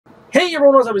Hey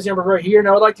everyone, what's up? It's TheUnproPro here, and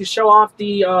I would like to show off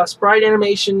the Sprite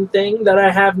Animation thing that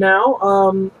I have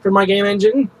now for my game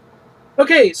engine.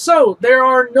 Okay, so there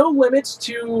are no limits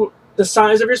to the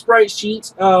size of your sprite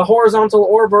sheets, horizontal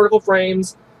or vertical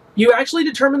frames. You actually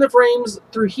determine the frames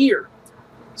through here.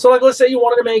 So like, let's say you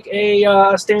wanted to make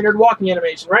a standard walking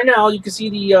animation. Right now, you can see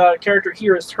the character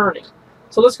here is turning.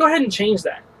 So let's go ahead and change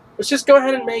that. Let's just go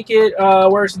ahead and make it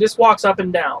where it just walks up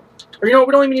and down. Or, you know,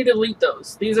 we don't even need to delete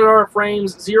those. These are our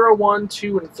frames 0, 1,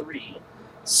 2, and 3.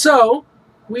 So,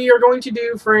 we are going to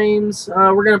do frames,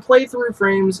 we're going to play through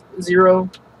frames 0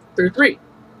 through 3.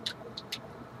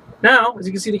 Now, as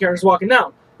you can see, the character's walking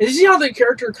down. And you see how the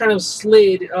character kind of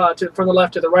slid from the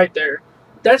left to the right there?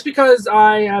 That's because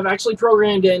I have actually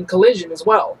programmed in collision as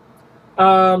well.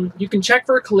 You can check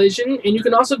for a collision, and you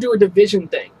can also do a division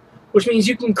thing, which means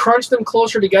you can crunch them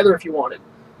closer together if you wanted.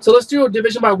 So let's do a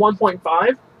division by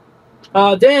 1.5.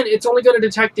 Then it's only going to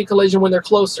detect the collision when they're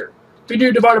closer. If you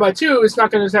do divided by 2, it's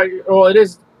not going to detect... Well, it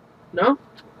is... No?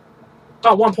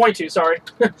 Oh, 1.2, sorry.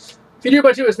 If you do it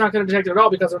by 2, it's not going to detect it at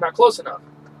all because they're not close enough.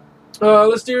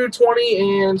 Let's do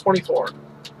 20 and 24. As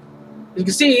you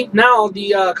can see, now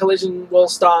the collision will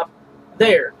stop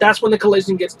there. That's when the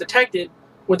collision gets detected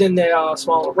within the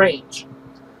smaller range.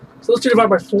 So let's do divided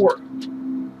by 4.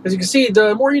 As you can see,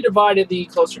 the more you divide it, the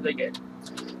closer they get.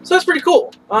 So that's pretty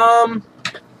cool.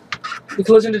 The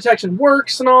collision detection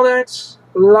works and all that.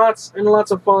 Lots and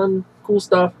lots of fun, cool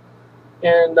stuff.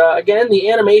 And again, the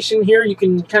animation here, you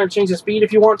can kind of change the speed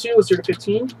if you want to. Let's do it to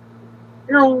 15.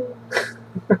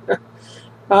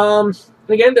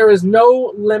 Again, there is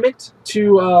no limit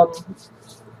to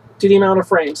the amount of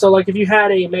frames. So, like if you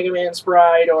had a Mega Man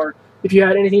sprite or if you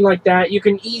had anything like that, you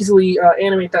can easily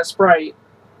animate that sprite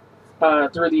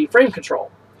through the frame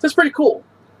control. That's pretty cool.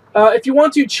 If you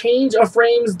want to change a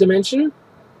frame's dimension,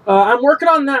 I'm working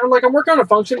on that. I'm working on a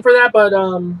function for that, but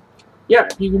yeah,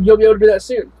 you'll be able to do that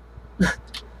soon.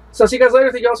 So I'll see you guys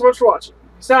later. Thank you all so much for watching.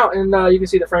 Peace out, and you can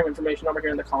see the frame information over here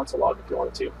in the console log if you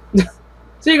wanted to.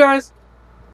 See you guys.